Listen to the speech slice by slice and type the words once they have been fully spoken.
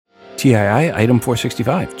TII Item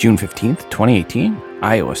 465, June 15th, 2018,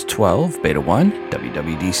 iOS 12, Beta 1,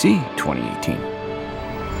 WWDC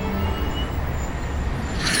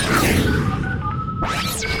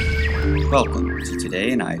 2018. Welcome to Today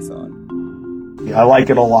in iPhone. I like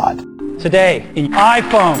it a lot. Today in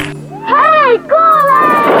iPhone. Hey, Google!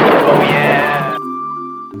 Oh, yeah.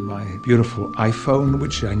 My beautiful iPhone,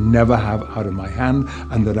 which I never have out of my hand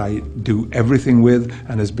and that I do everything with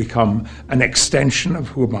and has become an extension of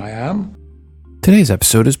who I am. Today's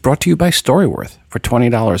episode is brought to you by Storyworth. For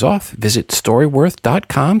 $20 off, visit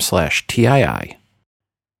storyworth.com/TII.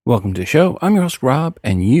 Welcome to the show. I'm your host, Rob,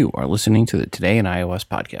 and you are listening to the Today in iOS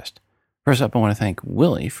podcast. First up, I want to thank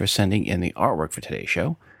Willie for sending in the artwork for today's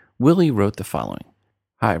show. Willie wrote the following.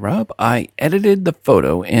 Hi, Rob. I edited the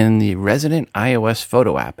photo in the resident iOS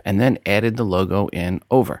photo app and then added the logo in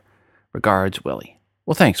over. Regards, Willie.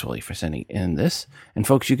 Well, thanks, Willie, for sending in this. And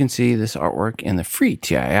folks, you can see this artwork in the free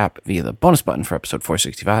TI app via the bonus button for episode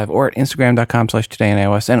 465 or at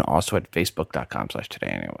Instagram.com/TodayInIOS and also at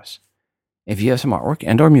Facebook.com/TodayInIOS. If you have some artwork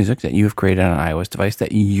and or music that you have created on an iOS device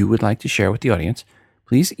that you would like to share with the audience,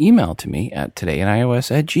 please email to me at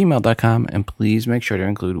todayinios@gmail.com and please make sure to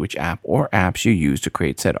include which app or apps you use to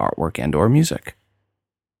create said artwork and or music.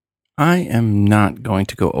 I am not going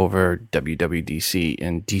to go over WWDC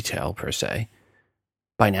in detail per se.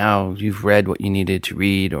 By now, you've read what you needed to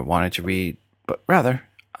read or wanted to read, but rather,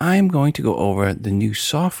 I'm going to go over the new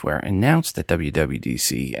software announced at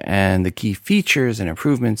WWDC and the key features and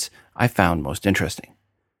improvements I found most interesting.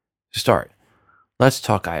 To start, let's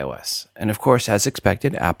talk iOS. And of course, as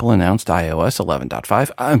expected, Apple announced iOS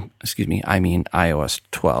 11.5. iOS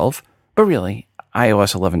 12. But really,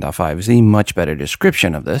 iOS 11.5 is a much better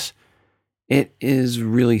description of this. It is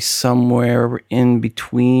really somewhere in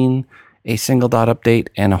between a single dot update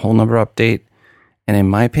and a whole number update. And in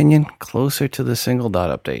my opinion, closer to the single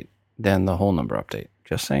dot update than the whole number update.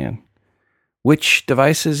 Just saying. Which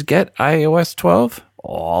devices get iOS 12?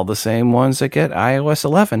 All the same ones that get iOS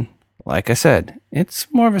 11. Like I said, it's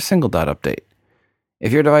more of a single dot update.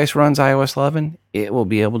 If your device runs iOS 11, it will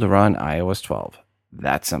be able to run iOS 12.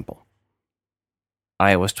 That simple.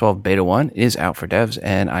 iOS 12 Beta 1 is out for devs,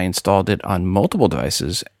 and I installed it on multiple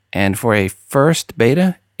devices. And for a first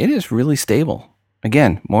beta, it is really stable.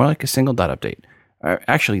 Again, more like a single dot update.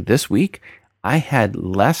 Actually, this week, I had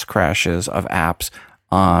less crashes of apps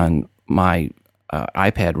on my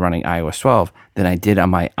iPad running iOS 12 than I did on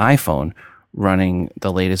my iPhone running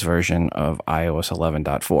the latest version of iOS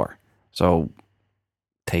 11.4. So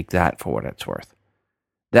take that for what it's worth.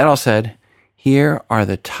 That all said, here are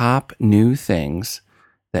the top new things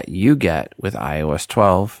that you get with iOS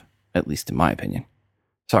 12, at least in my opinion.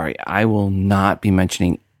 Sorry, I will not be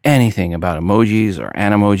mentioning anything about emojis or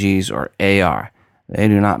animojis or AR. They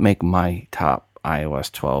do not make my top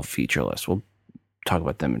iOS 12 feature list. We'll talk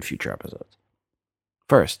about them in future episodes.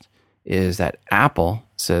 First is that Apple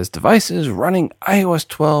says devices running iOS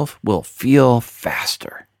 12 will feel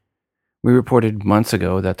faster. We reported months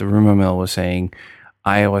ago that the rumor mill was saying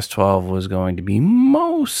iOS 12 was going to be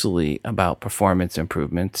mostly about performance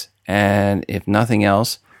improvements, and if nothing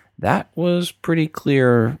else, that was pretty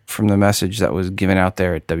clear from the message that was given out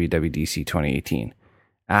there at WWDC 2018.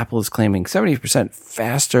 Apple is claiming 70%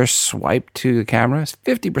 faster swipe to the cameras,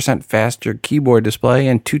 50% faster keyboard display,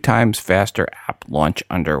 and 2 times faster app launch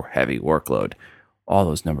under heavy workload. All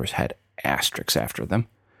those numbers had asterisks after them.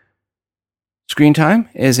 Screen time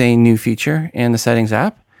is a new feature in the Settings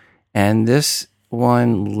app, and this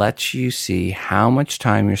one lets you see how much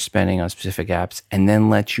time you're spending on specific apps and then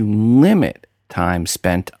lets you limit time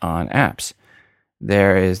spent on apps.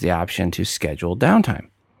 There is the option to schedule downtime.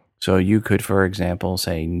 So you could, for example,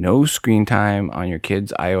 say no screen time on your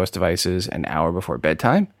kids' iOS devices an hour before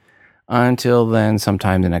bedtime until then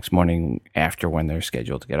sometime the next morning after when they're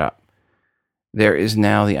scheduled to get up. There is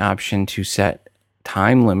now the option to set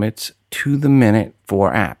time limits to the minute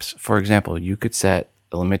for apps. For example, you could set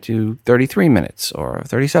the limit to 33 minutes or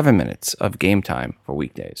 37 minutes of game time for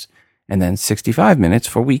weekdays and then 65 minutes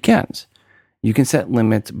for weekends. You can set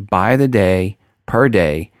limits by the day, per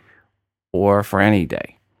day, or for any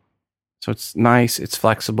day. So it's nice, it's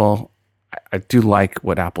flexible. I do like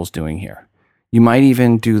what Apple's doing here. You might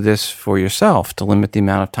even do this for yourself to limit the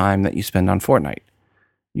amount of time that you spend on Fortnite.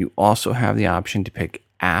 You also have the option to pick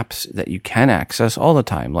apps that you can access all the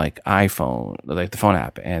time, like iPhone, like the phone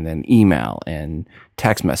app, and then email and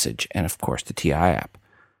text message, and of course the TI app.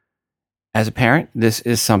 As a parent, this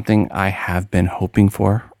is something I have been hoping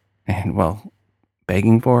for and, well,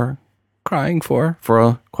 begging for, crying for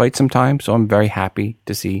quite some time. So I'm very happy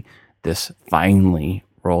to see this finally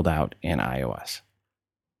rolled out in iOS.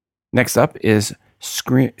 Next up is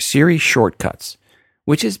Siri Shortcuts,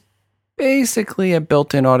 which is basically a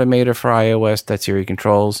built-in automator for iOS that Siri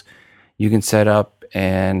controls. You can set up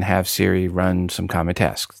and have Siri run some common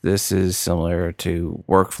tasks. This is similar to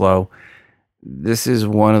workflow. This is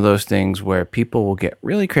one of those things where people will get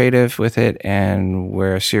really creative with it and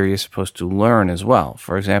where Siri is supposed to learn as well.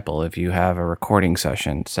 For example, if you have a recording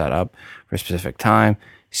session set up for a specific time,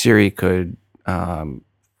 Siri could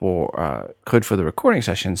for the recording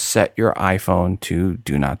session set your iPhone to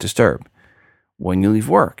Do Not Disturb. When you leave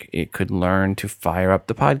work, it could learn to fire up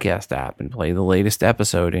the podcast app and play the latest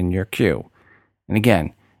episode in your queue. And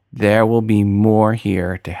again, there will be more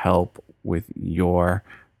here to help with your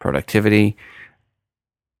productivity.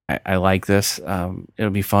 I like this. It'll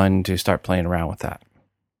be fun to start playing around with that.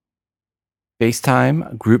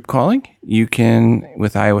 FaceTime group calling. You can,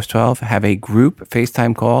 with iOS 12, have a group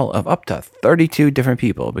FaceTime call of up to 32 different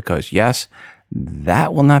people because, yes,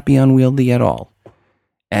 that will not be unwieldy at all.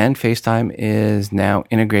 And FaceTime is now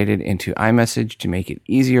integrated into iMessage to make it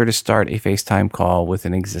easier to start a FaceTime call with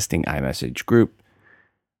an existing iMessage group.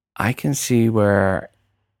 I can see where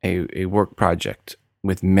a work project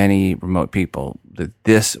with many remote people, that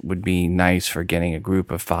this would be nice for getting a group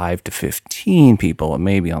of 5 to 15 people,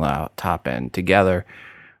 maybe on the top end, together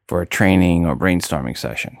for a training or brainstorming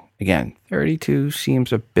session. Again, 32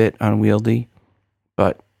 seems a bit unwieldy,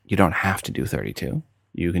 but you don't have to do 32.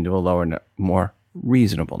 You can do a lower, more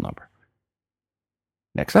reasonable number.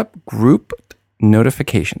 Next up, grouped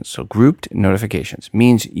notifications. So grouped notifications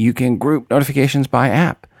means you can group notifications by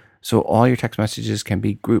app. So all your text messages can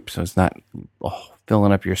be grouped. So it's not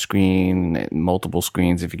filling up your screen, multiple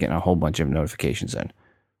screens if you're getting a whole bunch of notifications in.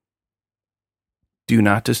 Do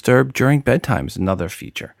Not Disturb during bedtime is another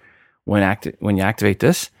feature. When you activate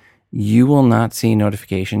this, you will not see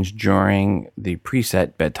notifications during the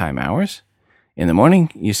preset bedtime hours. In the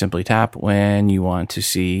morning, you simply tap when you want to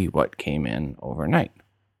see what came in overnight.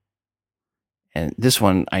 And this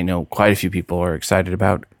one, I know quite a few people are excited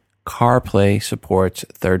about. CarPlay supports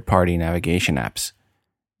third-party navigation apps.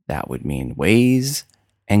 That would mean Waze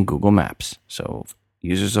and Google Maps. So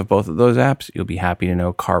users of both of those apps, you'll be happy to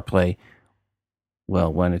know CarPlay,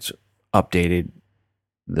 well, when it's updated,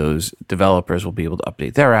 those developers will be able to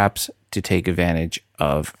update their apps to take advantage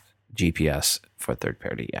of GPS for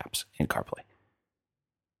third-party apps in CarPlay.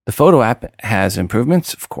 The Photo app has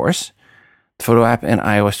improvements, of course. The Photo app in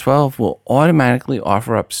iOS 12 will automatically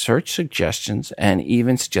offer up search suggestions and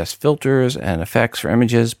even suggest filters and effects for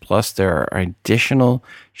images. Plus, there are additional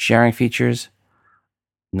sharing features.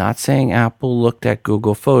 Not saying Apple looked at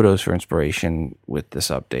Google Photos for inspiration with this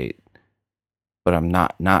update, but I'm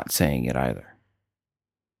not saying it either.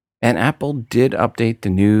 And Apple did update the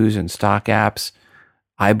news and stock apps.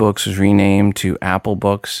 iBooks was renamed to Apple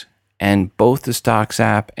Books, and both the Stocks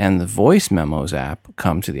app and the Voice Memos app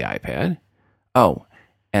come to the iPad. Oh,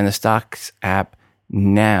 and the Stocks app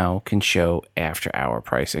now can show after-hour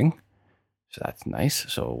pricing. So that's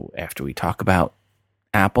nice. So after we talk about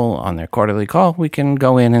Apple on their quarterly call, we can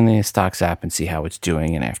go in the Stocks app and see how it's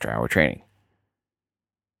doing in after-hour trading.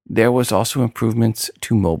 There was also improvements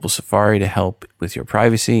to mobile Safari to help with your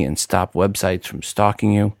privacy and stop websites from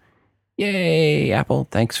stalking you. Yay, Apple.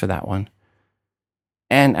 Thanks for that one.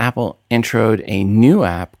 And Apple introed a new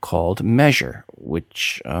app called Measure,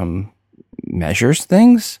 which measures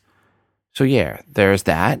things. So yeah, there's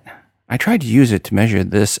that. I tried to use it to measure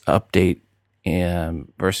this update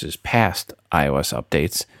versus past iOS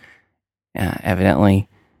updates. Evidently,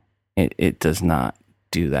 it does not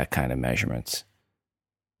do that kind of measurements.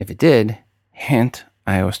 If it did, hint,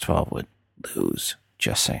 iOS 12 would lose.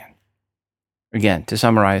 Just saying. Again, to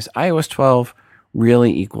summarize, iOS 12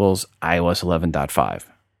 really equals iOS 11.5.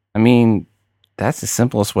 I mean, that's the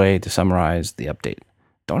simplest way to summarize the update.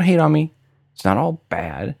 Don't hate on me. It's not all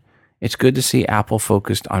bad. It's good to see Apple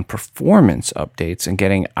focused on performance updates and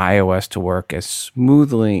getting iOS to work as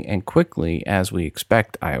smoothly and quickly as we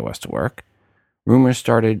expect iOS to work. Rumors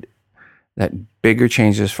started that bigger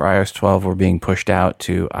changes for iOS 12 were being pushed out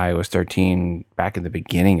to iOS 13 back in the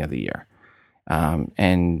beginning of the year.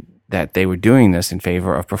 And that they were doing this in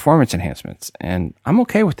favor of performance enhancements. And I'm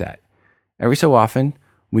okay with that. Every so often,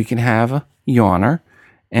 we can have a yawner.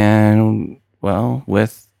 And, well,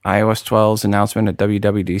 with iOS 12's announcement at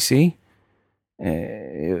WWDC,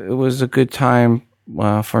 it was a good time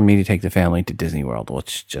for me to take the family to Disney World.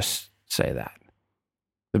 Let's just say that.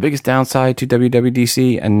 The biggest downside to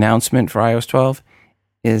WWDC announcement for iOS 12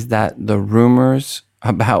 is that the rumors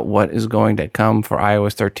about what is going to come for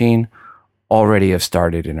iOS 13 already have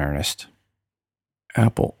started in earnest.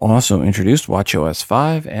 Apple also introduced watchOS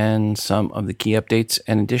 5, and some of the key updates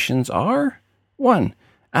and additions are: 1.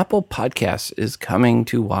 Apple Podcasts is coming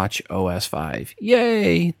to watch OS 5.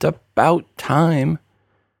 Yay! It's about time.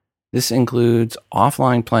 This includes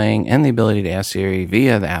offline playing and the ability to ask Siri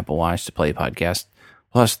via the Apple Watch to play podcasts.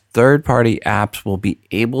 Plus, third-party apps will be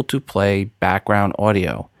able to play background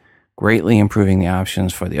audio, greatly improving the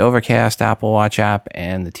options for the Overcast Apple Watch app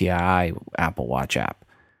and the TII Apple Watch app.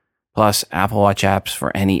 Plus, Apple Watch apps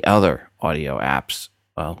for any other audio apps.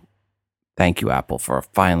 Well, thank you, Apple, for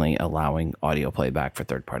finally allowing audio playback for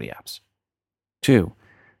third-party apps.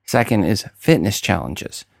 Second is fitness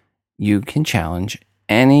challenges. You can challenge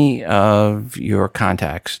any of your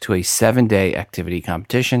contacts to a 7-day activity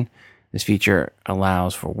competition. This feature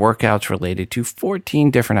allows for workouts related to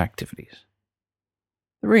 14 different activities.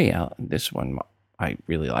 3, this one I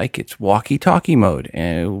really like. It's walkie-talkie mode.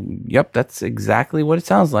 Yep, that's exactly what it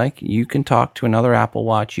sounds like. You can talk to another Apple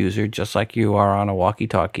Watch user just like you are on a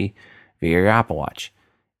walkie-talkie via your Apple Watch.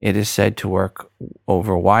 It is said to work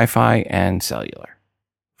over Wi-Fi and cellular.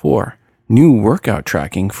 4, new workout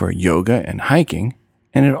tracking for yoga and hiking,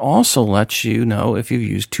 and it also lets you know if you've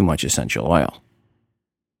used too much essential oil.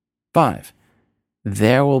 5,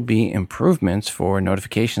 there will be improvements for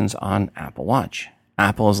notifications on Apple Watch.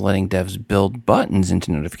 Apple is letting devs build buttons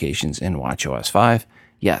into notifications in watchOS 5.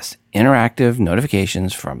 Yes, interactive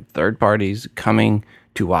notifications from third parties coming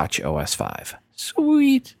to watchOS 5.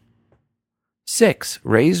 Sweet. 6,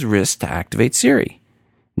 raise wrist to activate Siri.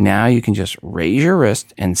 Now you can just raise your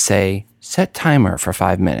wrist and say, set timer for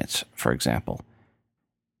 5 minutes, for example.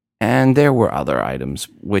 And there were other items,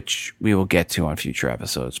 which we will get to on future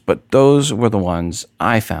episodes, but those were the ones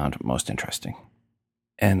I found most interesting.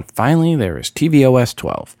 And finally, there is tvOS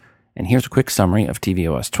 12. And here's a quick summary of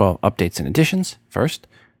tvOS 12 updates and additions. First,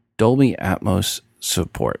 Dolby Atmos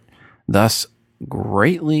support, thus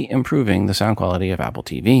greatly improving the sound quality of Apple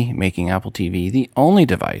TV, making Apple TV the only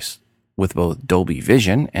device with both Dolby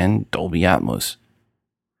Vision and Dolby Atmos.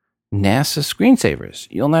 NASA screensavers.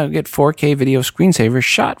 You'll now get 4K video screensavers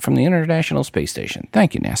shot from the International Space Station.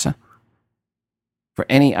 Thank you, NASA. For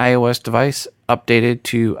any iOS device updated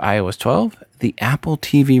to iOS 12, the Apple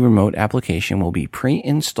TV Remote application will be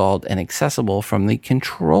pre-installed and accessible from the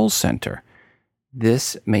Control Center.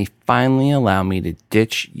 This may finally allow me to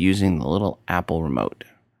ditch using the little Apple remote.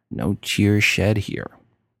 No tears shed here.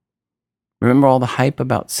 Remember all the hype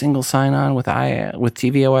about single sign-on with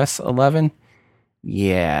tvOS 11?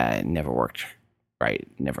 Yeah, it never worked right.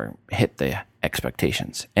 Never hit the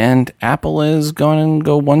expectations. And Apple is going to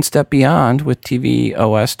go one step beyond with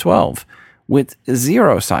tvOS 12 with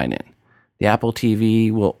zero sign-in. The Apple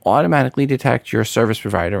TV will automatically detect your service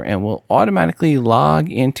provider and will automatically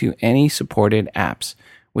log into any supported apps,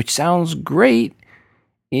 which sounds great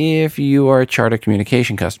if you are a Charter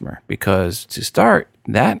Communication customer, because to start,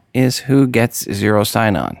 that is who gets zero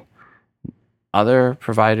sign-on. Other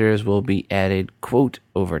providers will be added, quote,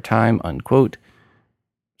 over time, unquote.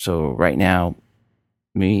 So right now,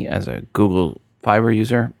 me as a Google Fiber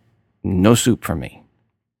user, no soup for me.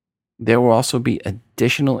 There will also be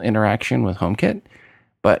additional interaction with HomeKit,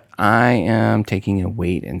 but I am taking a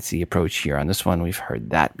wait and see approach here. On this one, we've heard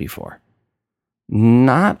that before.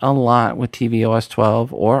 Not a lot with tvOS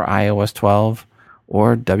 12 or iOS 12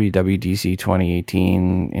 or WWDC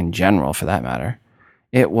 2018 in general, for that matter.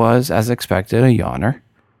 It was, as expected, a yawner.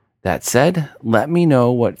 That said, let me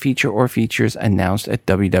know what feature or features announced at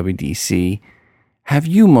WWDC have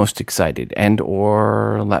you most excited, and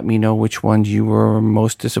or let me know which ones you were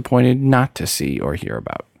most disappointed not to see or hear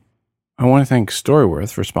about. I want to thank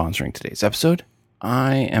Storyworth for sponsoring today's episode.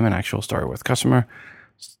 I am an actual Storyworth customer,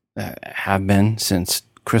 have been since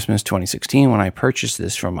Christmas 2016 when I purchased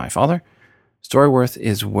this from my father. Storyworth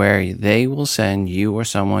is where they will send you or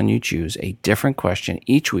someone you choose a different question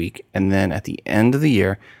each week, and then at the end of the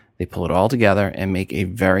year, they pull it all together and make a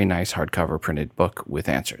very nice hardcover printed book with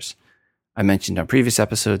answers. I mentioned on previous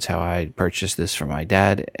episodes how I purchased this for my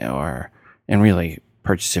dad, and really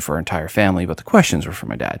purchased it for our entire family, but the questions were for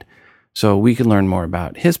my dad. So we could learn more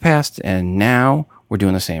about his past, and now we're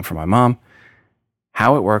doing the same for my mom.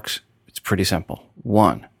 How it works, it's pretty simple.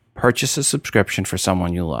 1, purchase a subscription for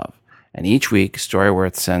someone you love. And each week,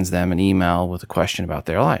 Storyworth sends them an email with a question about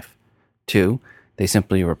their life. 2, they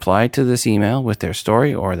simply reply to this email with their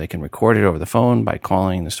story, or they can record it over the phone by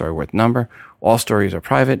calling the Storyworth number. All stories are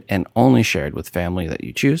private and only shared with family that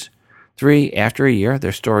you choose. 3, after a year,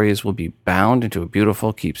 their stories will be bound into a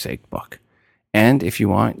beautiful keepsake book. And if you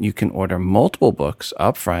want, you can order multiple books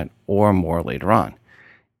up front or more later on.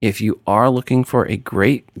 If you are looking for a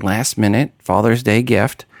great last-minute Father's Day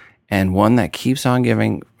gift, and one that keeps on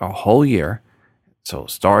giving a whole year, so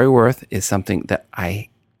Storyworth is something that I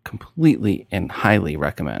completely and highly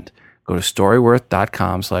recommend. Go to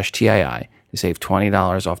storyworth.com/TII to save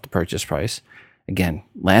 $20 off the purchase price. Again,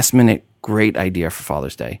 last minute, great idea for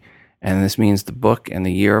Father's Day. And this means the book and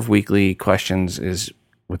the year of weekly questions is,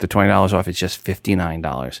 with the $20 off, it's just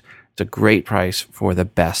 $59. It's a great price for the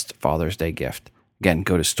best Father's Day gift. Again,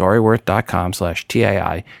 go to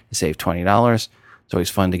storyworth.com/TII to save $20. It's always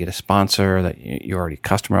fun to get a sponsor that you're already a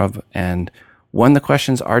customer of. And when the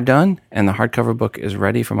questions are done and the hardcover book is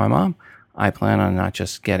ready for my mom, I plan on not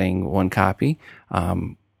just getting one copy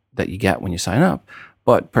that you get when you sign up,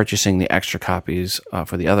 but purchasing the extra copies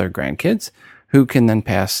for the other grandkids, who can then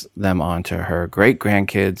pass them on to her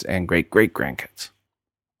great-grandkids and great-great-grandkids.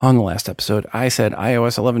 On the last episode, I said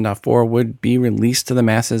iOS 11.4 would be released to the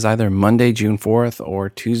masses either Monday, June 4th or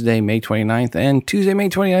Tuesday, May 29th, and Tuesday, May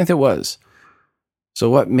 29th it was. So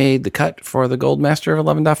what made the cut for the Gold Master of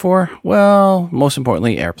 11.4? Well, most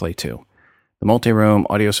importantly, AirPlay 2. The multi-room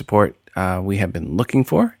audio support we have been looking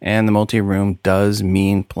for, and the multi-room does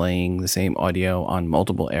mean playing the same audio on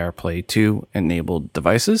multiple AirPlay 2 enabled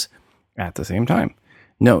devices at the same time.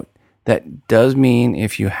 Note, that does mean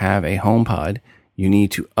if you have a HomePod, you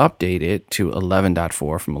need to update it to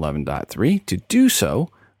 11.4 from 11.3. To do so,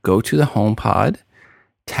 go to the HomePod,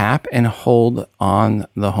 tap and hold on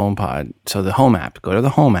the HomePod. So the Home app, go to the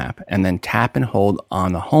Home app, and then tap and hold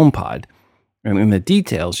on the HomePod. And in the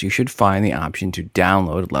details, you should find the option to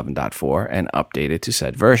download 11.4 and update it to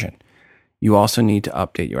said version. You also need to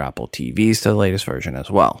update your Apple TVs to the latest version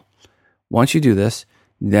as well. Once you do this,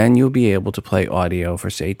 then you'll be able to play audio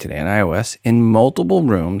for, say, Today on iOS in multiple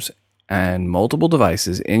rooms and multiple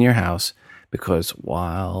devices in your house, because,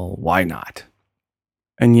 well, why not?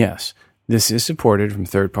 And yes, this is supported from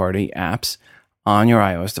third-party apps on your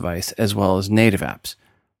iOS device as well as native apps.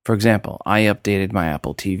 For example, I updated my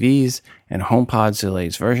Apple TVs and HomePod to the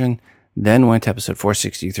latest version, then went to episode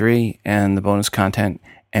 463 and the bonus content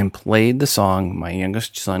and played the song my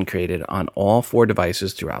youngest son created on all 4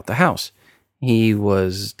 devices throughout the house. He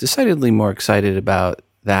was decidedly more excited about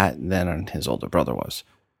that than his older brother was.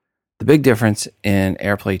 The big difference in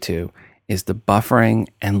AirPlay 2 is the buffering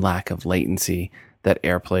and lack of latency that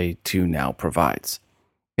AirPlay 2 now provides.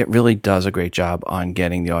 It really does a great job on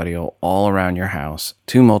getting the audio all around your house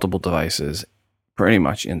to multiple devices, pretty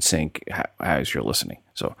much in sync as you're listening.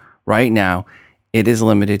 So right now, it is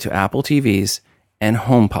limited to Apple TVs and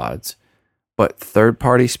HomePods, but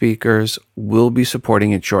third-party speakers will be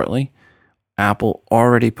supporting it shortly. Apple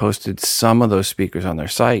already posted some of those speakers on their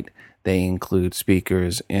site. They include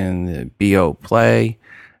speakers in the BO Play,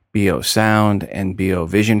 BO Sound, and BO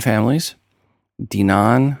Vision families,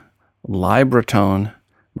 Denon, Libratone,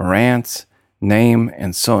 Marantz, Name,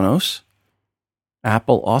 and Sonos.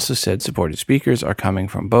 Apple also said supported speakers are coming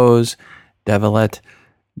from Bose, Devilet,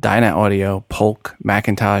 Dyna Audio, Polk,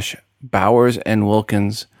 Macintosh, Bowers &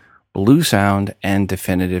 Wilkins, Blue Sound, and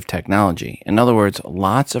Definitive Technology. In other words,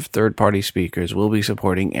 lots of third-party speakers will be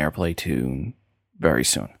supporting AirPlay 2 very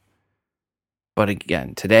soon. But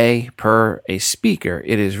again, today, per a speaker,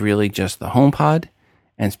 it is really just the HomePod.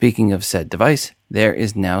 And speaking of said device, there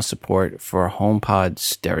is now support for HomePod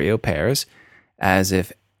stereo pairs, as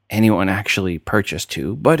if anyone actually purchased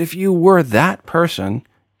 2. But if you were that person,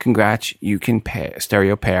 congrats, you can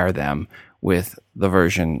stereo pair them with the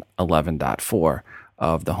version 11.4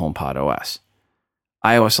 of the HomePod OS.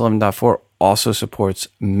 iOS 11.4 also supports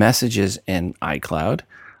messages in iCloud,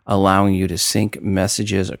 allowing you to sync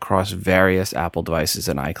messages across various Apple devices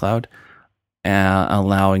in iCloud,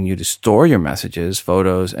 allowing you to store your messages,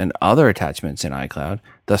 photos, and other attachments in iCloud,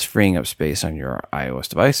 thus freeing up space on your iOS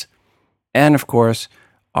device. And of course,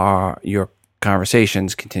 your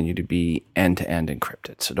conversations continue to be end-to-end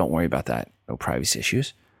encrypted, so don't worry about that. No privacy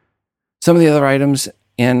issues. Some of the other items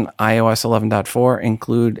in iOS 11.4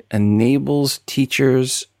 include enables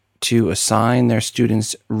teachers to assign their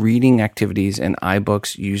students reading activities in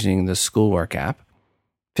iBooks using the Schoolwork app,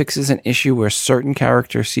 fixes an issue where certain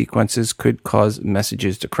character sequences could cause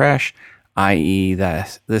messages to crash, i.e.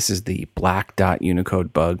 that this is the black dot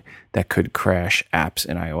Unicode bug that could crash apps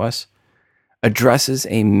in iOS, addresses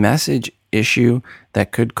a message issue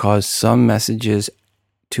that could cause some messages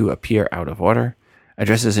to appear out of order,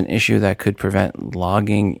 addresses an issue that could prevent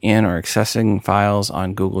logging in or accessing files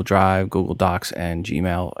on Google Drive, Google Docs, and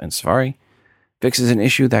Gmail and Safari, fixes an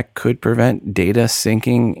issue that could prevent data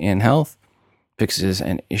syncing in Health, fixes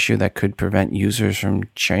an issue that could prevent users from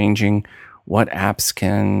changing what apps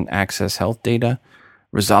can access health data,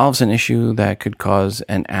 resolves an issue that could cause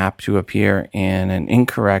an app to appear in an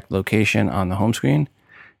incorrect location on the home screen,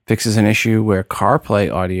 fixes an issue where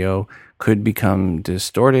CarPlay audio could become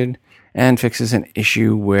distorted, and fixes an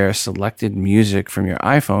issue where selected music from your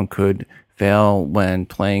iPhone could fail when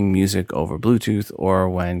playing music over Bluetooth or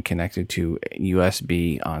when connected to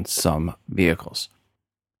USB on some vehicles.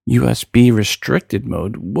 USB restricted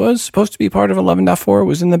mode was supposed to be part of 11.4. It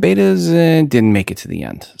was in the betas and didn't make it to the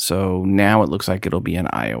end. So now it looks like it'll be in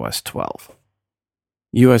iOS 12.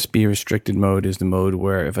 USB restricted mode is the mode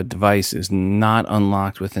where if a device is not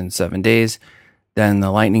unlocked within 7 days, then the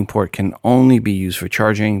Lightning port can only be used for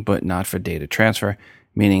charging, but not for data transfer,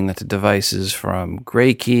 meaning that the devices from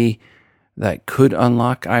Gray Key that could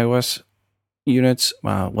unlock iOS units,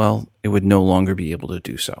 it would no longer be able to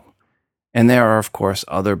do so. And there are, of course,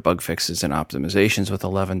 other bug fixes and optimizations with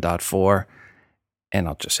 11.4. And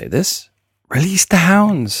I'll just say this, release the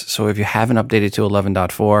hounds. So if you haven't updated to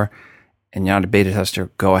 11.4 and you're not a beta tester,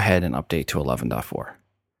 go ahead and update to 11.4.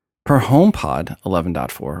 Per HomePod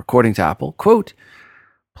 11.4, according to Apple, quote,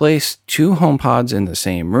 place 2 HomePods in the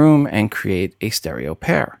same room and create a stereo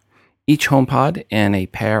pair. Each HomePod in a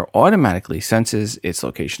pair automatically senses its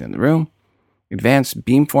location in the room. Advanced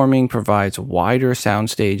beamforming provides a wider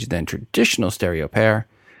soundstage than traditional stereo pair.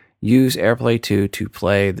 Use AirPlay 2 to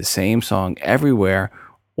play the same song everywhere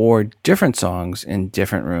or different songs in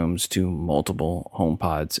different rooms to multiple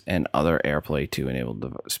HomePods and other AirPlay 2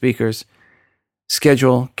 enabled speakers.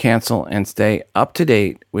 Schedule, cancel, and stay up to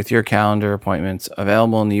date with your calendar appointments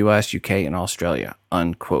available in the US, UK, and Australia,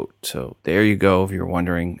 unquote. So there you go if you're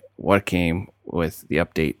wondering what came with the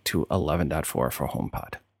update to 11.4 for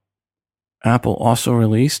HomePod. Apple also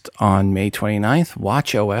released on May 29th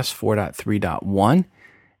watchOS 4.3.1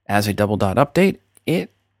 as a double dot update.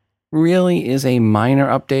 It really is a minor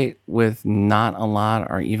update with not a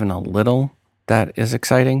lot or even a little that is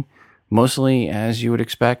exciting. Mostly, as you would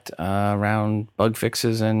expect, around bug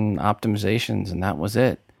fixes and optimizations, and that was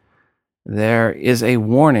it. There is a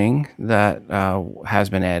warning that has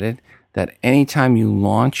been added that anytime you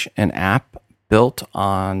launch an app built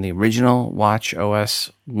on the original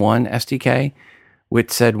watchOS 1 SDK,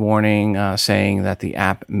 with said warning saying that the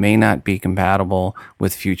app may not be compatible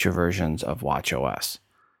with future versions of watchOS.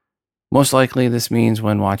 Most likely, this means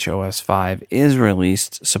when watchOS 5 is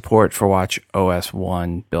released, support for watchOS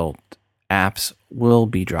 1 built apps will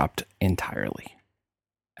be dropped entirely.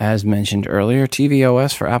 As mentioned earlier,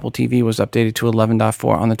 tvOS for Apple TV was updated to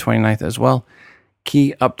 11.4 on the 29th as well.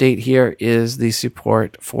 Key update here is the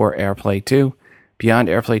support for AirPlay 2. Beyond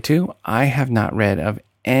AirPlay 2, I have not read of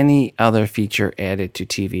any other feature added to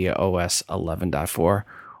tvOS 11.4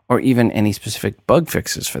 or even any specific bug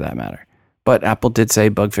fixes for that matter. But Apple did say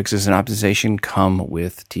bug fixes and optimization come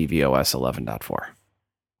with tvOS 11.4.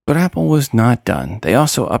 But Apple was not done. They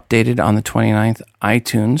also updated on the 29th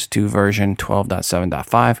iTunes to version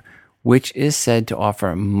 12.7.5, which is said to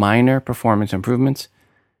offer minor performance improvements.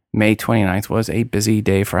 May 29th was a busy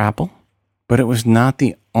day for Apple, but it was not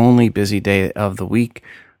the only busy day of the week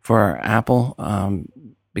for Apple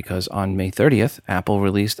because on May 30th, Apple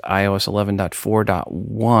released iOS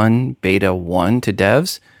 11.4.1 Beta 1 to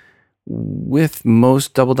devs. With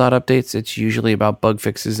most double dot updates, it's usually about bug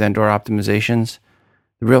fixes and or optimizations.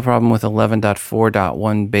 The real problem with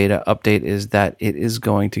 11.4.1 beta update is that it is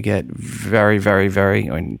going to get very,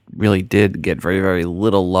 and really did get very, very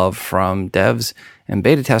little love from devs and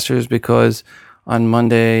beta testers because on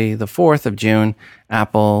Monday, the 4th of June,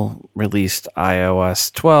 Apple released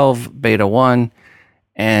iOS 12 beta 1.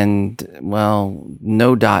 And, well,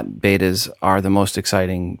 no dot betas are the most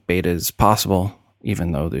exciting betas possible,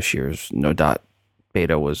 even though this year's no dot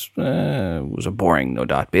beta was a boring no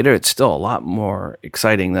dot beta. It's still a lot more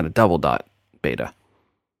exciting than a double dot beta.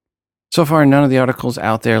 So far, none of the articles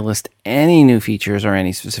out there list any new features or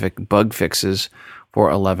any specific bug fixes for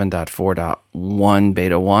 11.4.1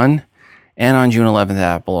 beta 1. And on June 11th,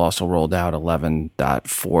 Apple also rolled out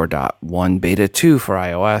 11.4.1 beta 2 for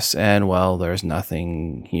iOS. And, well, there's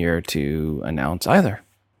nothing here to announce either.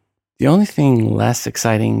 The only thing less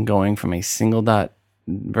exciting going from a single dot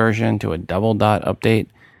version to a double dot update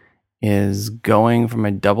is going from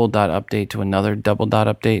a double dot update to another double dot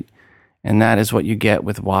update. And that is what you get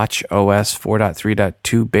with watchOS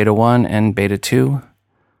 4.3.2 beta 1 and beta 2.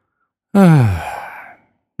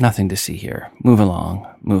 Nothing to see here. Move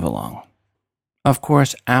along. Of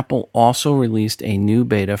course, Apple also released a new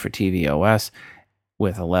beta for tvOS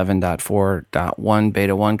with 11.4.1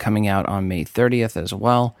 beta 1 coming out on May 30th as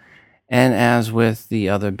well. And as with the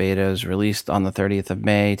other betas released on the 30th of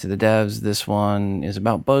May to the devs, this one is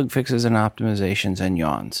about bug fixes and optimizations and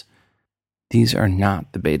yawns. These are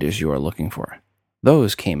not the betas you are looking for.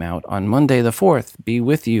 Those came out on Monday the 4th, be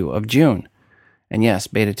with you, of June. And yes,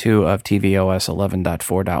 beta 2 of tvOS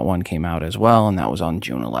 11.4.1 came out as well, and that was on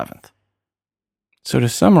June 11th. So to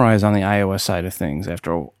summarize on the iOS side of things,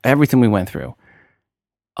 after everything we went through,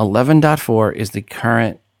 11.4 is the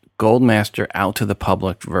current Gold Master out to the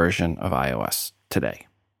public version of iOS today.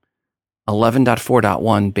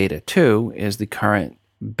 11.4.1 Beta 2 is the current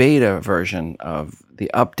beta version of the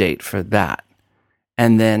update for that.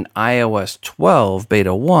 And then iOS 12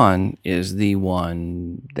 Beta 1 is the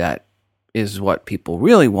one that is what people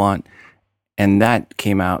really want. And that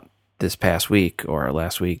came out this past week or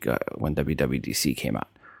last week when WWDC came out.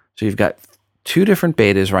 So you've got two different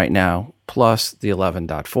betas right now, plus the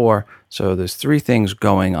 11.4. So there's three things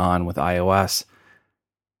going on with iOS.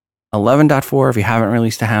 11.4, if you haven't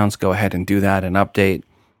released the hounds, go ahead and do that and update.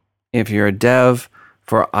 If you're a dev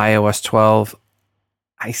for iOS 12,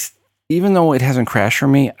 even though it hasn't crashed for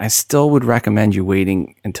me, I still would recommend you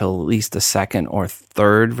waiting until at least the second or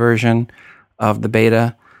third version of the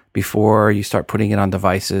beta before you start putting it on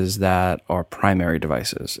devices that are primary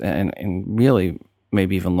devices, and really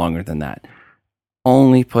maybe even longer than that.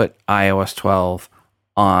 Only put iOS 12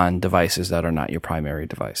 on devices that are not your primary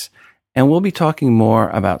device. And we'll be talking more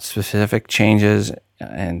about specific changes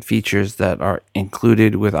and features that are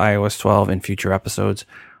included with iOS 12 in future episodes.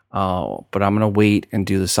 But I'm going to wait and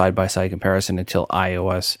do the side-by-side comparison until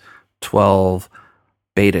iOS 12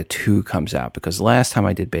 Beta 2 comes out. Because last time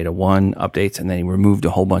I did Beta 1 updates and then he removed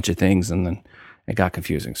a whole bunch of things and then it got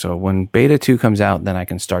confusing. So when Beta 2 comes out, then I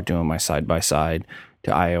can start doing my side-by-side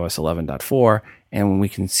to iOS 11.4 and when we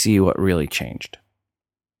can see what really changed.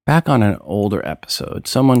 Back on an older episode,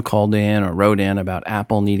 someone called in or wrote in about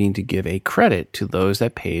Apple needing to give a credit to those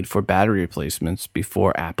that paid for battery replacements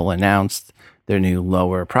before Apple announced their new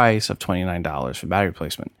lower price of $29 for battery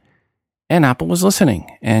replacement. And Apple was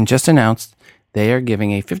listening and just announced they are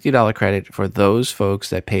giving a $50 credit for those folks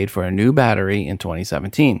that paid for a new battery in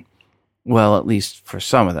 2017. Well, at least for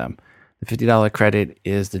some of them. The $50 credit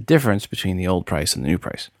is the difference between the old price and the new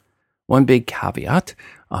price. One big caveat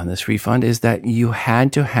on this refund is that you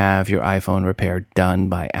had to have your iPhone repair done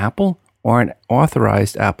by Apple or an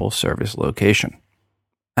authorized Apple service location.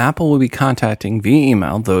 Apple will be contacting via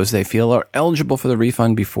email those they feel are eligible for the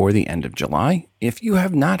refund before the end of July. If you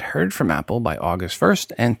have not heard from Apple by August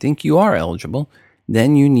 1st and think you are eligible,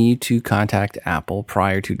 then you need to contact Apple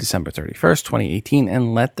prior to December 31st, 2018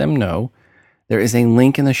 and let them know. There is a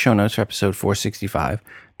link in the show notes for episode 465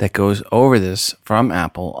 that goes over this from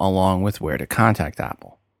Apple along with where to contact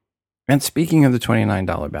Apple. And speaking of the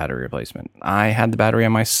 $29 battery replacement, I had the battery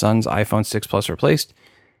on my son's iPhone 6 Plus replaced.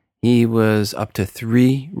 He was up to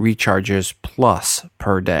 3 recharges plus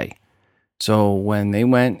per day. So when they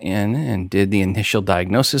went in and did the initial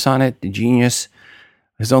diagnosis on it, the genius,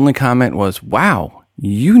 his only comment was, "Wow,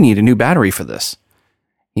 you need a new battery for this."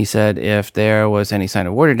 He said if there was any sign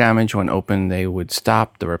of water damage when opened, they would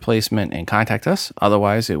stop the replacement and contact us.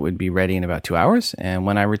 Otherwise, it would be ready in about 2 hours. And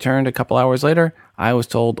when I returned a couple hours later, I was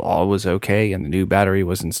told all was okay and the new battery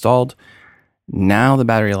was installed. Now the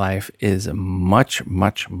battery life is much,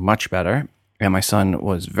 much, much better. And my son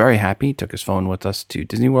was very happy, took his phone with us to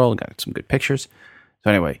Disney World, got some good pictures.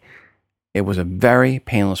 So anyway, it was a very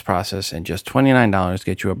painless process and just $29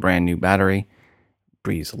 get you a brand new battery,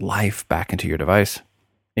 breathes life back into your device.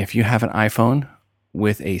 If you have an iPhone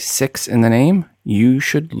with a 6 in the name, you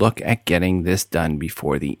should look at getting this done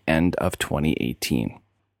before the end of 2018.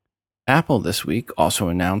 Apple this week also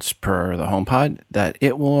announced per the HomePod that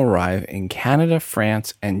it will arrive in Canada,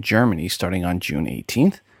 France, and Germany starting on June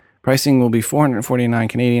 18th. Pricing will be $449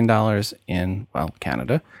 Canadian dollars in,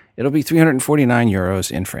 Canada. It'll be 349 euros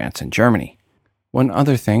in France and Germany. One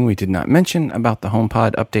other thing we did not mention about the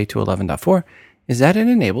HomePod update to 11.4 is that it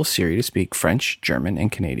enables Siri to speak French, German,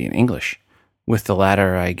 and Canadian English, with the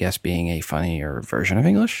latter, I guess, being a funnier version of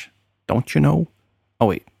English. Don't you know? Oh,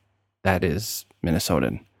 wait, that is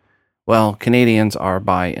Minnesotan. Well, Canadians are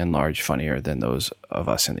by and large funnier than those of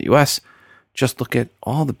us in the US. Just look at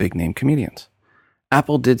all the big-name comedians.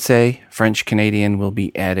 Apple did say French Canadian will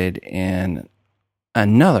be added in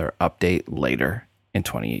another update later in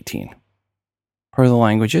 2018. Per the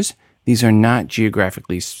languages, these are not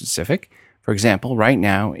geographically specific. For example, right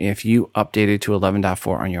now, if you updated to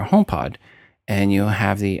 11.4 on your HomePod and you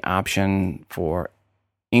have the option for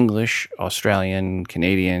English, Australian,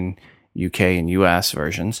 Canadian, UK, and US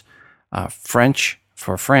versions, French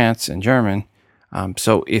for France and German.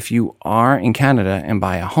 So if you are in Canada and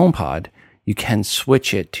buy a HomePod, you can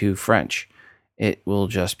switch it to French. It will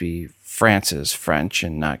just be France's French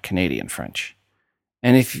and not Canadian French.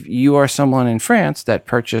 And if you are someone in France that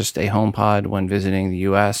purchased a HomePod when visiting the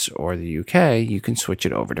US or the UK, you can switch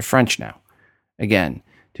it over to French now. Again,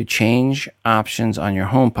 to change options on your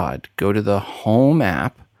HomePod, go to the Home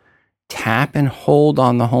app, tap and hold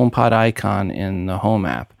on the HomePod icon in the Home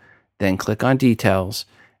app, then click on Details,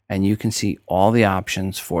 and you can see all the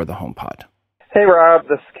options for the HomePod. Hey Rob,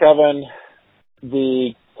 this is Kevin.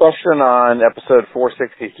 The question on episode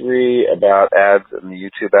 463 about ads in the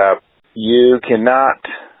YouTube app, you cannot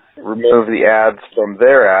remove the ads from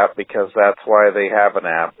their app because that's why they have an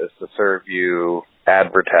app, is to serve you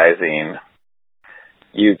advertising.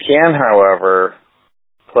 You can, however,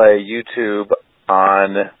 play YouTube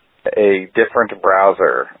on a different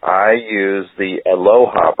browser. I use the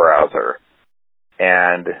Aloha browser,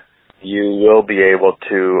 and you will be able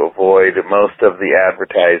to avoid most of the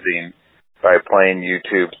advertising by playing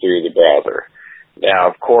YouTube through the browser. Now,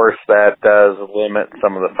 of course, that does limit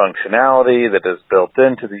some of the functionality that is built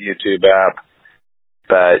into the YouTube app,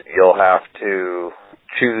 but you'll have to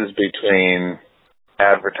choose between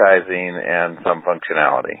advertising and some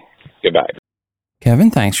functionality. Goodbye.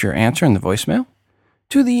 Kevin, thanks for your answer in the voicemail.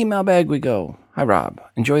 To the email bag we go. Hi, Rob.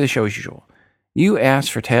 Enjoy the show as usual. You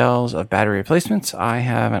asked for tales of battery replacements. I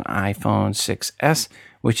have an iPhone 6S,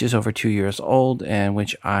 which is over 2 years old and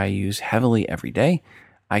which I use heavily every day.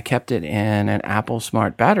 I kept it in an Apple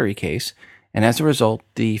Smart battery case, and as a result,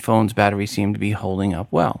 the phone's battery seemed to be holding up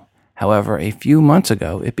well. However, a few months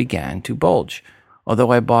ago, it began to bulge.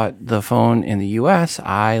 Although I bought the phone in the US,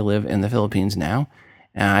 I live in the Philippines now,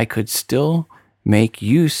 and I could still make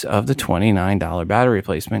use of the $29 battery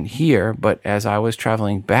replacement here, but as I was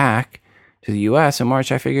traveling back to the US in March,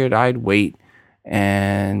 I figured I'd wait,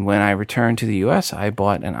 and when I returned to the US, I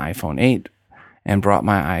bought an iPhone 8 and brought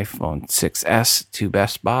my iPhone 6S to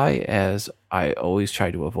Best Buy, as I always try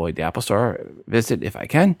to avoid the Apple Store visit if I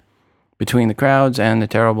can, between the crowds and the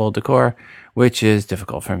terrible decor, which is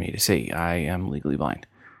difficult for me to see. I am legally blind.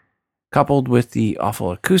 Coupled with the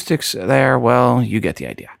awful acoustics there, well, you get the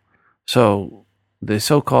idea. So the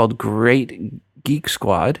so-called Great Geek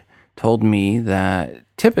Squad told me that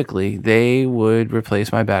typically they would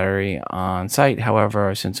replace my battery on site.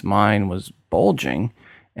 However, since mine was bulging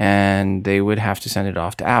and they would have to send it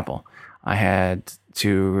off to Apple, I had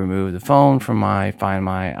to remove the phone from Find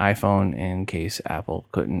My iPhone in case Apple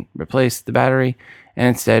couldn't replace the battery and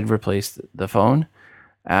instead replace the phone.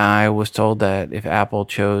 I was told that if Apple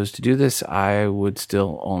chose to do this, I would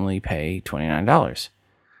still only pay $29.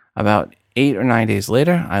 About 8 or 9 days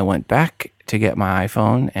later, I went back to get my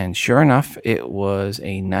iPhone, and sure enough, it was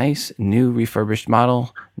a nice new refurbished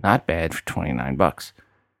model, not bad for $29.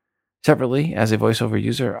 Separately, as a VoiceOver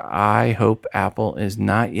user, I hope Apple is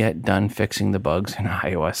not yet done fixing the bugs in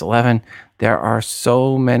iOS 11. There are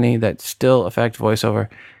so many that still affect VoiceOver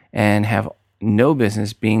and have no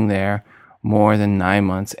business being there more than 9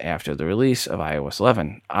 months after the release of iOS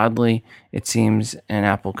 11. Oddly, it seems, and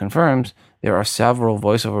Apple confirms, there are several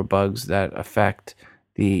VoiceOver bugs that affect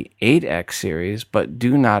the 8X series, but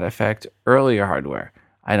do not affect earlier hardware.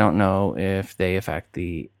 I don't know if they affect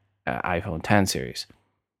the iPhone 10 series.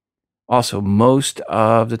 Also, most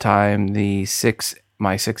of the time,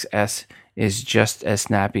 my 6S is just as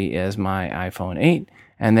snappy as my iPhone 8,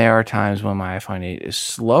 and there are times when my iPhone 8 is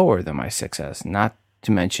slower than my 6S, not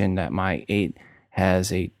to mention that my 8 has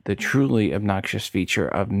the truly obnoxious feature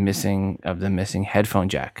of the missing headphone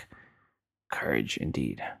jack. Courage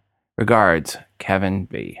indeed. Regards, Kevin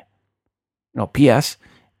B. P.S.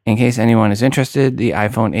 In case anyone is interested, the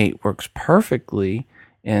iPhone 8 works perfectly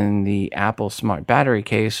in the Apple Smart battery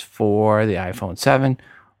case for the iPhone 7.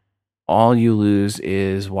 All you lose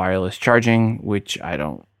is wireless charging, which I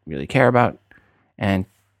don't really care about. And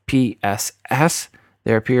PSS,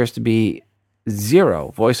 there appears to be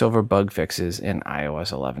 0 VoiceOver bug fixes in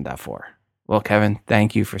iOS 11.4. Well, Kevin,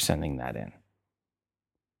 thank you for sending that in.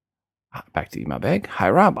 Back to the email bag. Hi,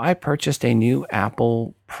 Rob. I purchased a new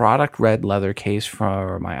Apple product red leather case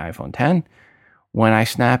for my iPhone 10. When I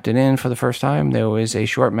snapped it in for the first time, there was a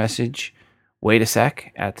short message, "Wait a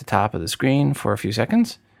sec," at the top of the screen for a few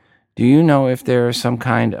seconds. Do you know if there is some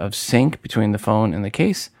kind of sync between the phone and the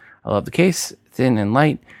case? I love the case, thin and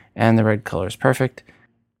light, and the red color is perfect.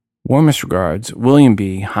 Warmest regards, William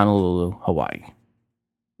B., Honolulu, Hawaii.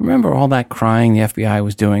 Remember all that crying the FBI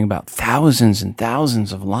was doing about thousands and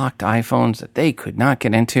thousands of locked iPhones that they could not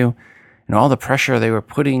get into, and all the pressure they were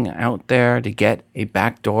putting out there to get a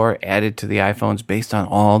backdoor added to the iPhones based on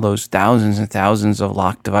all those thousands and thousands of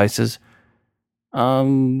locked devices?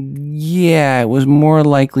 Yeah, it was more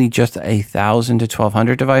likely just 1,000 to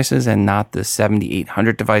 1,200 devices and not the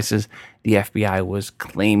 7,800 devices the FBI was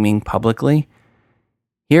claiming publicly.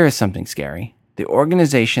 Here is something scary. The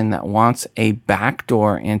organization that wants a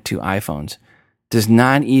backdoor into iPhones does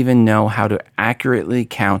not even know how to accurately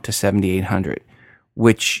count to 7,800,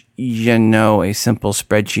 which, a simple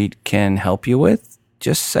spreadsheet can help you with.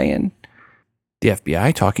 Just saying. The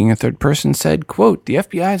FBI, talking in third person, said, quote, the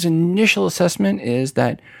FBI's initial assessment is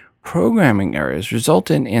that programming errors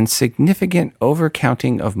resulted in significant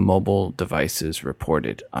overcounting of mobile devices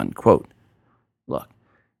reported, unquote. Look,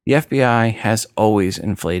 the FBI has always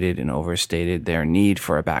inflated and overstated their need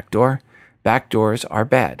for a backdoor. Backdoors are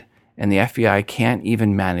bad, and the FBI can't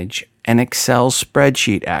even manage an Excel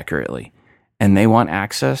spreadsheet accurately. And they want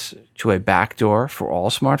access to a backdoor for all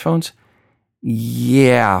smartphones?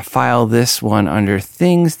 Yeah, file this one under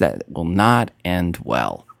things that will not end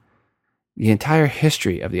well. The entire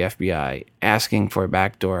history of the FBI asking for a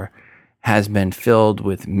backdoor has been filled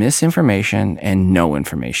with misinformation and no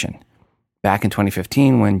information. Back in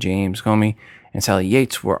 2015, when James Comey and Sally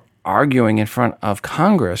Yates were arguing in front of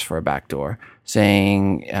Congress for a backdoor,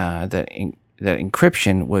 saying that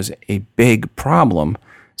encryption was a big problem,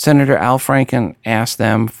 Senator Al Franken asked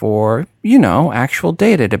them for, actual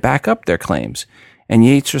data to back up their claims. And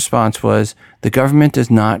Yates' response was, the government does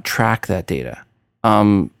not track that data.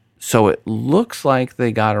 So it looks like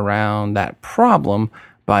they got around that problem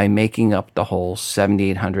by making up the whole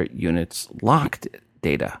 7,800 units locked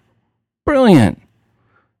data. Brilliant.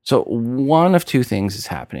 So one of two things is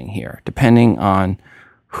happening here, depending on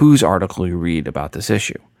whose article you read about this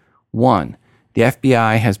issue. One, the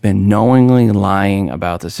FBI has been knowingly lying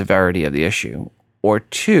about the severity of the issue. Or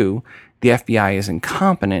two, the FBI is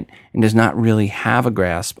incompetent and does not really have a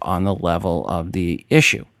grasp on the level of the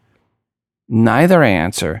issue. Neither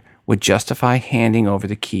answer would justify handing over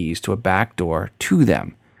the keys to a backdoor to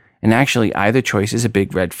them. And actually, either choice is a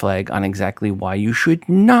big red flag on exactly why you should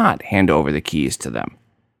not hand over the keys to them.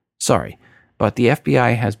 Sorry, but the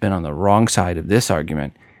FBI has been on the wrong side of this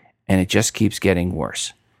argument, and it just keeps getting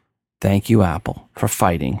worse. Thank you, Apple, for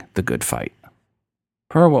fighting the good fight.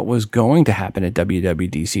 Per what was going to happen at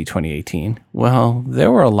WWDC 2018, well,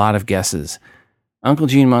 there were a lot of guesses. Uncle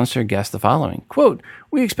Gene Munster guessed the following, quote,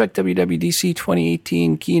 we expect WWDC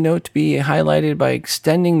 2018 keynote to be highlighted by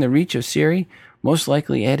extending the reach of Siri, most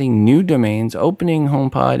likely adding new domains, opening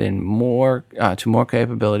HomePod and more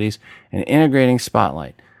capabilities, and integrating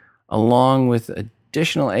Spotlight. Along with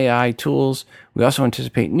additional AI tools, we also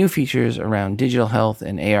anticipate new features around digital health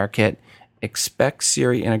and ARKit. Expect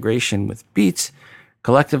Siri integration with Beats.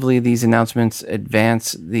 Collectively, these announcements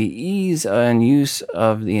advance the ease and use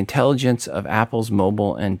of the intelligence of Apple's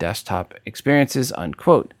mobile and desktop experiences,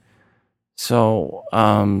 unquote. So,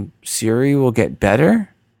 Siri will get better?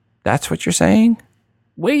 That's what you're saying?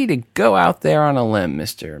 Way to go out there on a limb,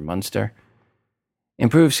 Mr. Munster.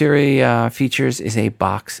 Improved Siri features is a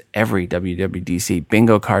box every WWDC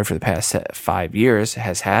bingo card for the past 5 years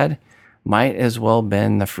has had. Might as well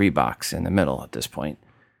been the free box in the middle at this point.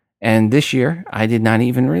 And this year, I did not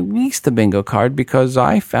even release the bingo card because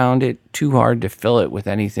I found it too hard to fill it with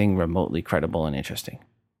anything remotely credible and interesting.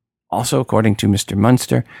 Also, according to Mr.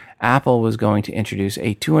 Munster, Apple was going to introduce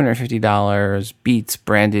a $250 Beats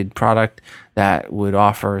branded product that would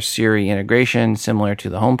offer Siri integration similar to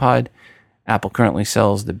the HomePod. Apple currently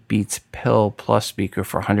sells the Beats Pill Plus speaker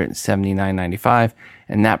for $179.95,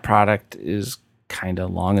 and that product is kind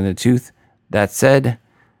of long in the tooth. That said,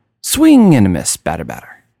 swing and a miss,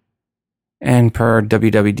 batter. And per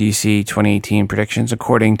WWDC 2018 predictions,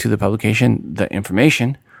 according to the publication The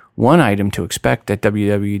Information, one item to expect at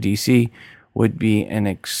WWDC would be an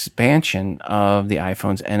expansion of the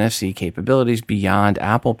iPhone's NFC capabilities beyond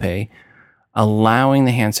Apple Pay, allowing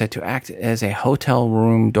the handset to act as a hotel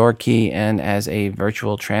room door key and as a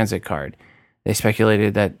virtual transit card. They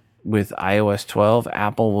speculated that with iOS 12,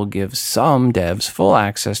 Apple will give some devs full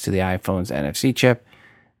access to the iPhone's NFC chip.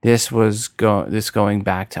 This going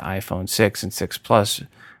back to iPhone 6 and 6 Plus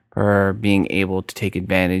for being able to take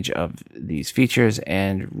advantage of these features.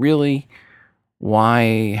 And really,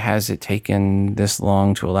 why has it taken this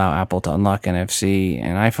long to allow Apple to unlock NFC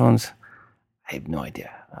in iPhones? I have no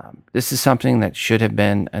idea. This is something that should have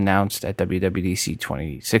been announced at WWDC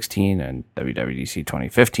 2016 and WWDC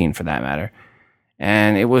 2015 for that matter.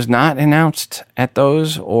 And it was not announced at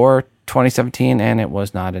those or 2017, and it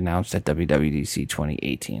was not announced at WWDC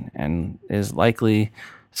 2018, and is likely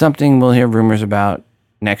something we'll hear rumors about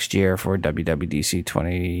next year for WWDC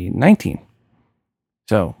 2019.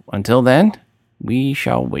 So until then, we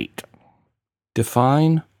shall wait.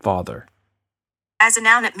 Define father. As a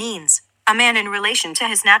noun, it means a man in relation to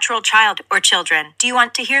his natural child or children. Do you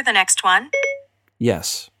want to hear the next one?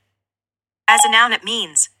 Yes. As a noun, it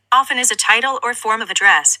means often is a title or form of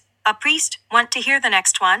address. A priest. Want to hear the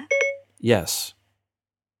next one? Yes.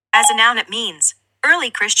 As a noun, it means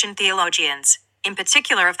early Christian theologians, in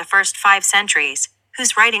particular of the first 5 centuries,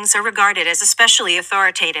 whose writings are regarded as especially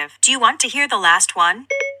authoritative. Do you want to hear the last one?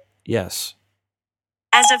 Yes.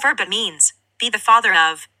 As a verb, it means be the father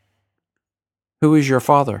of. Who is your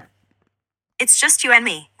father? It's just you and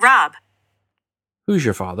me, Rob. Who's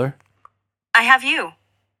your father? I have you.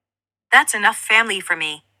 That's enough family for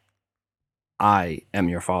me. I am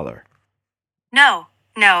your father. No,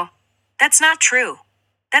 that's not true.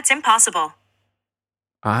 That's impossible.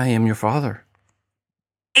 I am your father.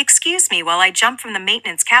 Excuse me while I jump from the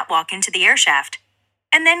maintenance catwalk into the air shaft,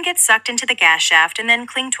 and then get sucked into the gas shaft and then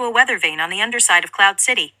cling to a weather vane on the underside of Cloud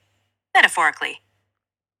City. Metaphorically.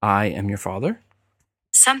 I am your father?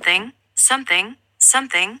 Something,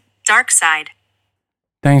 dark side.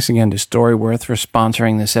 Thanks again to Storyworth for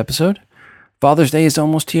sponsoring this episode. Father's Day is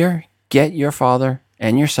almost here. Get your father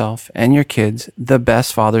and yourself and your kids the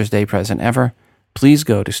best Father's Day present ever. Please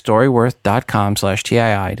go to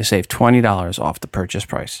storyworth.com/TII to save $20 off the purchase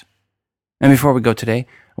price. And before we go today,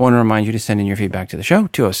 I want to remind you to send in your feedback to the show,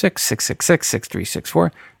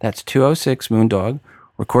 206-666-6364. That's 206-MOONDOG.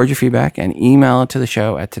 Record your feedback and email it to the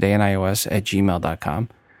show at todayinios@gmail.com.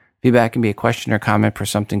 Feedback can be a question or comment for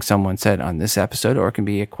something someone said on this episode, or it can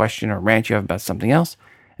be a question or rant you have about something else,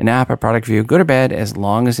 an app or product review, good or bad. As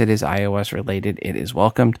long as it is iOS related, it is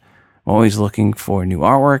welcomed. I'm always looking for new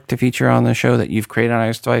artwork to feature on the show that you've created on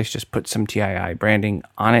iOS device. Just put some TII branding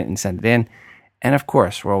on it and send it in. And of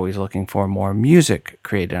course, we're always looking for more music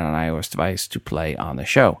created on an iOS device to play on the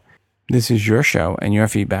show. This is your show, and your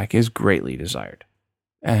feedback is greatly desired.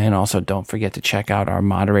 And also, don't forget to check out our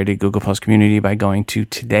moderated Google Plus community by going to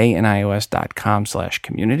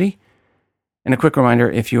todayinios.com/community. And a quick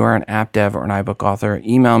reminder, if you are an app dev or an iBook author,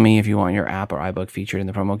 email me if you want your app or iBook featured in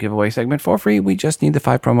the promo giveaway segment for free. We just need the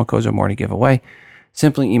 5 promo codes or more to give away.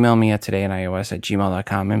 Simply email me at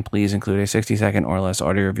todayinios@gmail.com, and please include a 60-second or less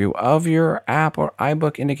audio review of your app or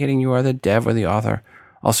iBook indicating you are the dev or the author.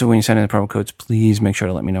 Also, when you send in the promo codes, please make sure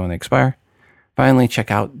to let me know when they expire. Finally, check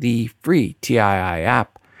out the free TII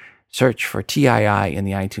app. Search for TII in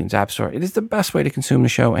the iTunes App Store. It is the best way to consume the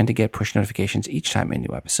show and to get push notifications each time a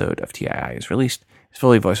new episode of TII is released. It's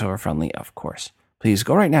fully voiceover friendly, of course. Please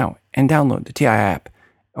go right now and download the TII app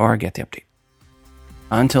or get the update.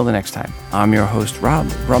 Until the next time, I'm your host, Rob,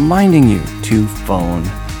 reminding you to phone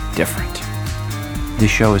different. This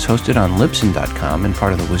show is hosted on Libsyn.com and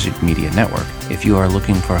part of the Wizard Media Network. If you are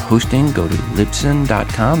looking for hosting, go to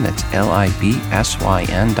Libsyn.com. That's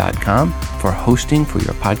Libsyn.com for hosting for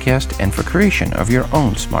your podcast and for creation of your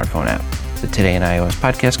own smartphone app. The Today in iOS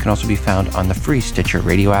podcast can also be found on the free Stitcher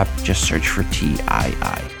radio app. Just search for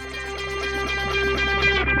TII.